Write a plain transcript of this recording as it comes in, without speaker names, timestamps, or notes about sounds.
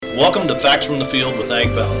Welcome to Facts from the Field with Ag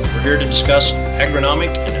Valley. We're here to discuss agronomic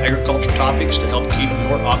and agriculture topics to help keep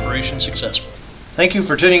your operation successful. Thank you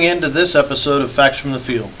for tuning in to this episode of Facts from the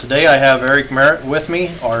Field. Today I have Eric Merritt with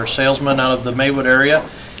me, our salesman out of the Maywood area,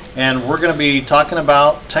 and we're going to be talking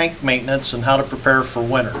about tank maintenance and how to prepare for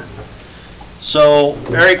winter. So,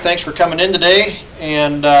 Eric, thanks for coming in today,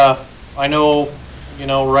 and I know,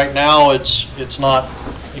 right now it's not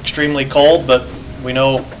extremely cold, but we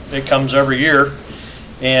know it comes every year.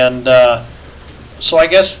 And so I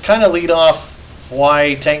guess kind of lead off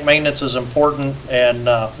why tank maintenance is important and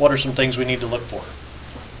what are some things we need to look for.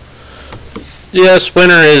 Yes,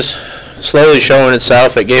 winter is slowly showing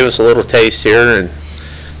itself. It gave us a little taste here, and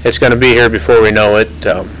it's going to be here before we know it.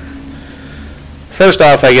 First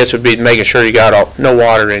off, I guess would be making sure you got no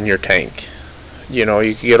water in your tank. You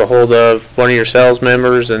can get a hold of one of your sales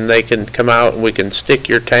members and they can come out and we can stick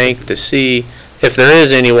your tank to see if there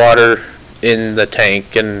is any water in the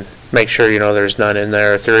tank and make sure there's none in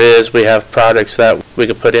there. If there is, we have products that we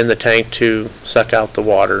can put in the tank to suck out the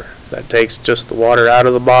water. That takes just the water out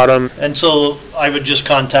of the bottom. And so I would just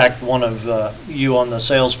contact one of you on the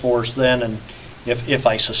sales force then, and if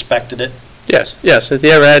I suspected it. Yes. If you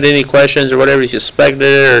ever had any questions or whatever, you suspected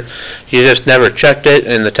it or you just never checked it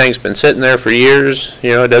and the tank's been sitting there for years,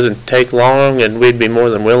 it doesn't take long, and we'd be more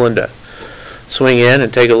than willing to swing in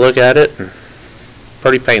and take a look at it. And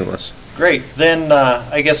pretty painless. Great. Then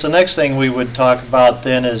I guess the next thing we would talk about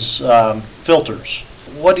then is filters.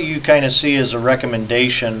 What do you kind of see as a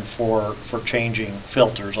recommendation for changing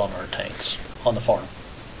filters on our tanks on the farm?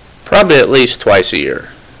 Probably at least twice a year.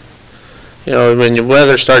 When the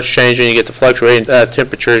weather starts changing, you get the fluctuating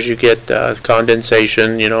temperatures, you get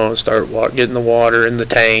condensation, start getting the water in the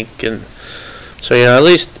tank. And so, at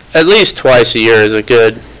least twice a year is a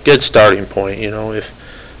good starting point.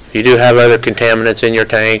 If you do have other contaminants in your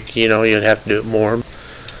tank, you'd have to do it more.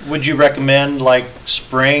 Would you recommend like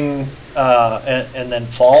spring and then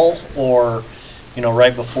fall, or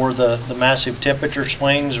right before the massive temperature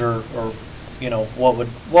swings, or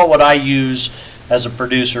what would I use as a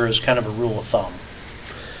producer as kind of a rule of thumb?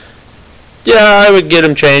 Yeah, I would get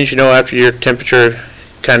them changed, after your temperature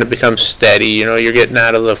kind of becomes steady. You're getting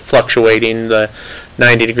out of the fluctuating the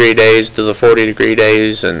 90-degree days to the 40-degree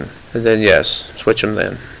days, and then yes, switch them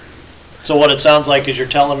then. So what it sounds like is you're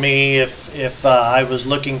telling me if I was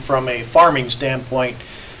looking from a farming standpoint,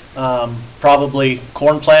 probably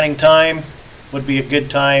corn planting time would be a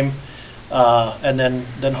good time, and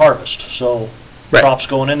then harvest. So right. Crops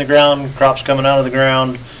going in the ground, crops coming out of the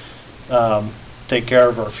ground, take care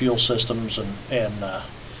of our fuel systems, and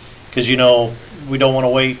because we don't want to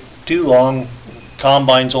wait too long.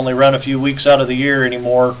 Combines only run a few weeks out of the year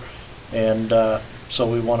anymore, and so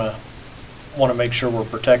we want to make sure we're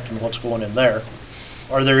protecting what's going in there.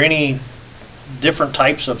 Are there any different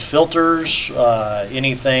types of filters,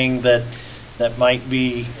 anything that might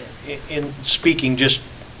be, in speaking just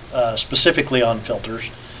specifically on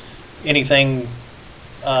filters, anything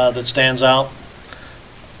that stands out?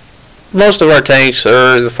 Most of our tanks,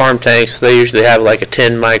 or the farm tanks, they usually have like a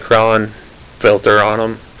 10 micron filter on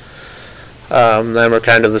them. Them are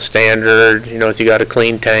kind of the standard. If you got a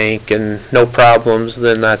clean tank and no problems,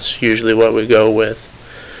 then that's usually what we go with.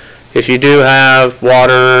 If you do have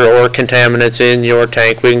water or contaminants in your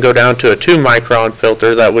tank, we can go down to a 2 micron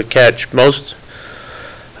filter that would catch most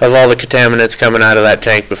of all the contaminants coming out of that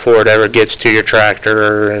tank before it ever gets to your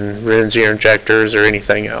tractor and ruins your injectors or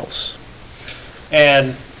anything else.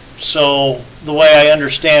 And so the way I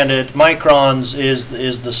understand it, microns is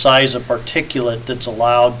the size of particulate that's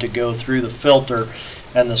allowed to go through the filter,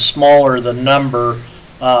 and the smaller the number,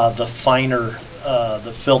 the finer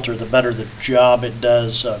the filter, the better the job it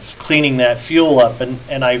does of cleaning that fuel up.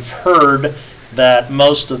 And I've heard that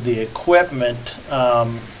most of the equipment,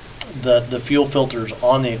 the fuel filters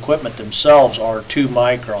on the equipment themselves are 2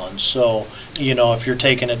 microns. So, if you're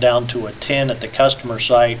taking it down to a 10 at the customer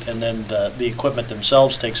site, and then the equipment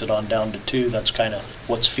themselves takes it on down to 2, that's kind of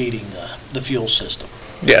what's feeding the fuel system.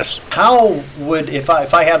 Yes. How would, if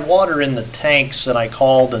I had water in the tanks and I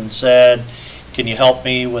called and said, can you help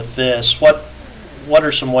me with this, what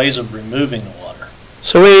are some ways of removing the water?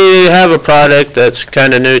 So we have a product that's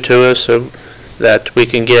kind of new to us, so that we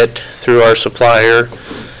can get through our supplier,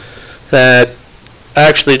 that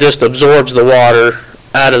actually just absorbs the water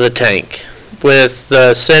out of the tank. With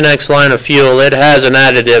the Cenex line of fuel, it has an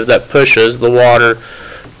additive that pushes the water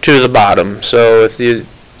to the bottom. So if you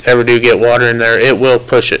ever do get water in there, it will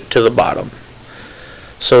push it to the bottom.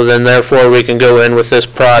 So then therefore we can go in with this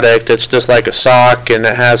product. It's just like a sock, and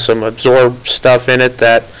it has some absorbed stuff in it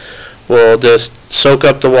that will just soak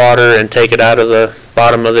up the water and take it out of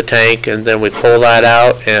bottom of the tank, and then we pull that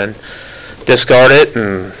out and discard it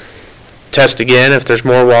and test again. If there's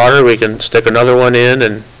more water, we can stick another one in,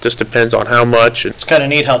 and just depends on how much. It's kind of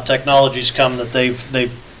neat how technology's come that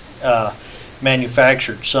they've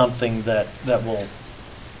manufactured something that will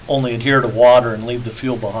only adhere to water and leave the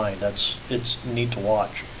fuel behind. It's neat to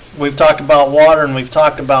watch. We've talked about water and we've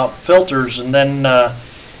talked about filters, and then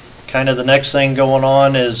kind of the next thing going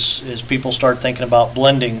on is people start thinking about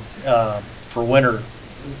blending for winter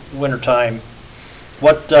time.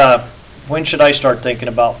 When should I start thinking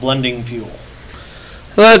about blending fuel?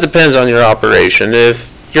 Well, that depends on your operation.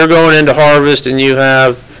 If you're going into harvest and you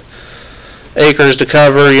have acres to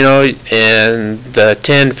cover, and the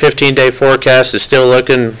 10-15 day forecast is still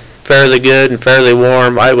looking fairly good and fairly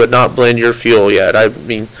warm, I would not blend your fuel yet.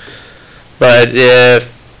 But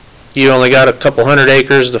if you only got a couple hundred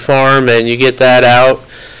acres to farm and you get that out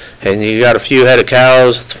and you got a few head of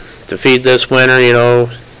cows to feed this winter,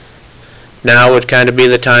 now would kind of be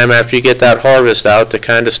the time after you get that harvest out to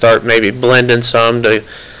kind of start maybe blending some to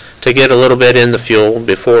get a little bit in the fuel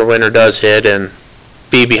before winter does hit and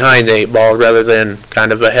be behind the 8 ball rather than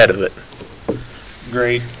kind of ahead of it.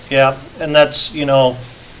 Great. Yeah, and that's,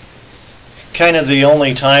 kind of the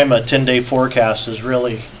only time a 10-day forecast is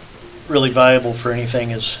really viable for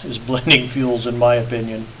anything is blending fuels, in my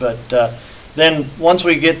opinion. But then once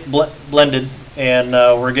we get blended and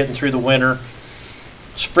we're getting through the winter,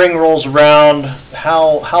 spring rolls around,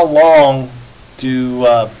 how long do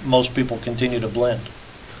most people continue to blend?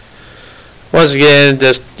 Once again,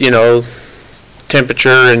 just, temperature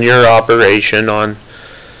and your operation on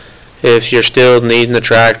if you're still needing the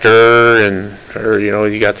tractor or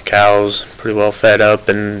you got the cows pretty well fed up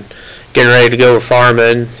and getting ready to go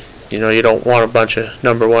farming, you don't want a bunch of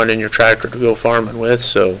number one in your tractor to go farming with.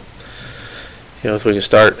 So if we can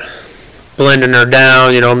start blending her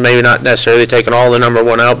down, maybe not necessarily taking all the number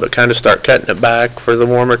one out, but kind of start cutting it back for the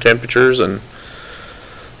warmer temperatures. And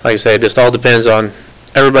like I say, it just all depends on,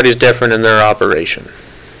 everybody's different in their operation.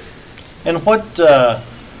 And what,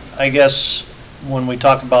 I guess, when we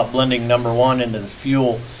talk about blending number one into the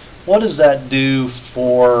fuel, what does that do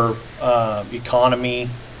for economy?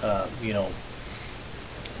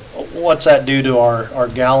 What's that do to our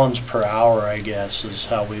gallons per hour, I guess, is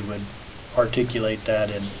how we would articulate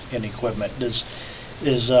that in equipment.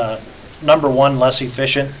 Is number one less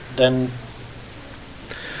efficient than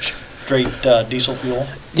straight diesel fuel?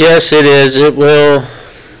 Yes, it is. It will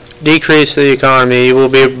decrease the economy. You will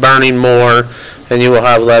be burning more and you will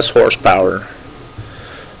have less horsepower.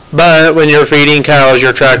 But when you're feeding cows,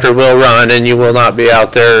 your tractor will run and you will not be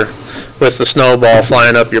out there with the snowball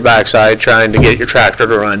flying up your backside trying to get your tractor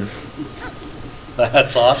to run.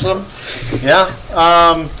 That's awesome. Yeah.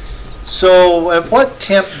 So at what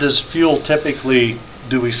temp does fuel typically,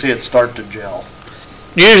 do we see it start to gel?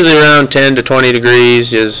 Usually around 10 to 20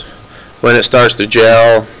 degrees is when it starts to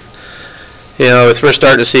gel. If we're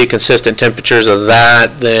starting to see consistent temperatures of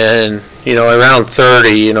that, then, around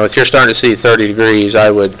 30, if you're starting to see 30 degrees,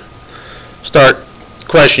 I would start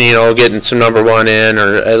questioning, getting some number one in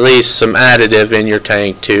or at least some additive in your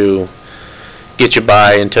tank to get you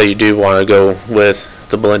by until you do want to go with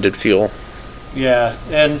the blended fuel. Yeah,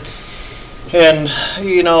 and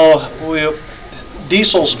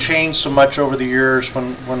diesel's changed so much over the years.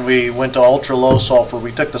 When we went to ultra low sulfur,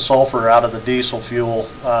 we took the sulfur out of the diesel fuel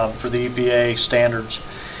for the EPA standards,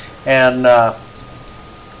 and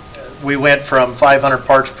we went from 500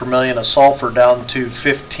 parts per million of sulfur down to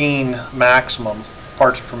 15 maximum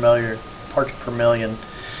parts per million,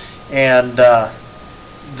 and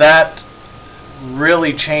that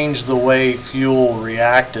really changed the way fuel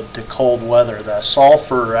reacted to cold weather. The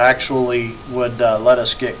sulfur actually would let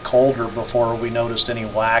us get colder before we noticed any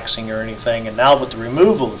waxing or anything, and now with the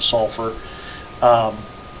removal of sulfur,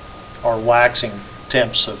 our waxing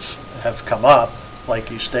temps have come up, like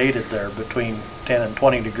you stated there, between 10 and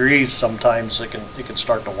 20 degrees. Sometimes it can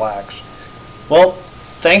start to wax. Well,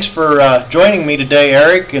 thanks for joining me today,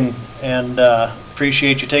 Eric, and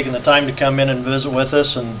appreciate you taking the time to come in and visit with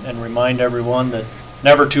us and remind everyone that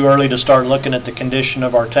never too early to start looking at the condition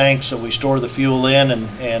of our tanks that we store the fuel in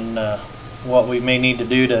and what we may need to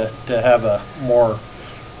do to have a more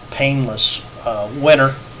painless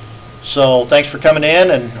winter. So thanks for coming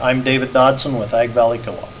in, and I'm David Dodson with Ag Valley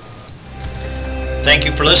Co-op. Thank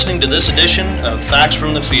you for listening to this edition of Facts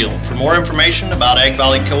from the Field. For more information about Ag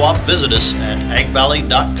Valley Co-op, visit us at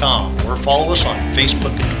agvalley.com or follow us on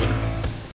Facebook and Twitter.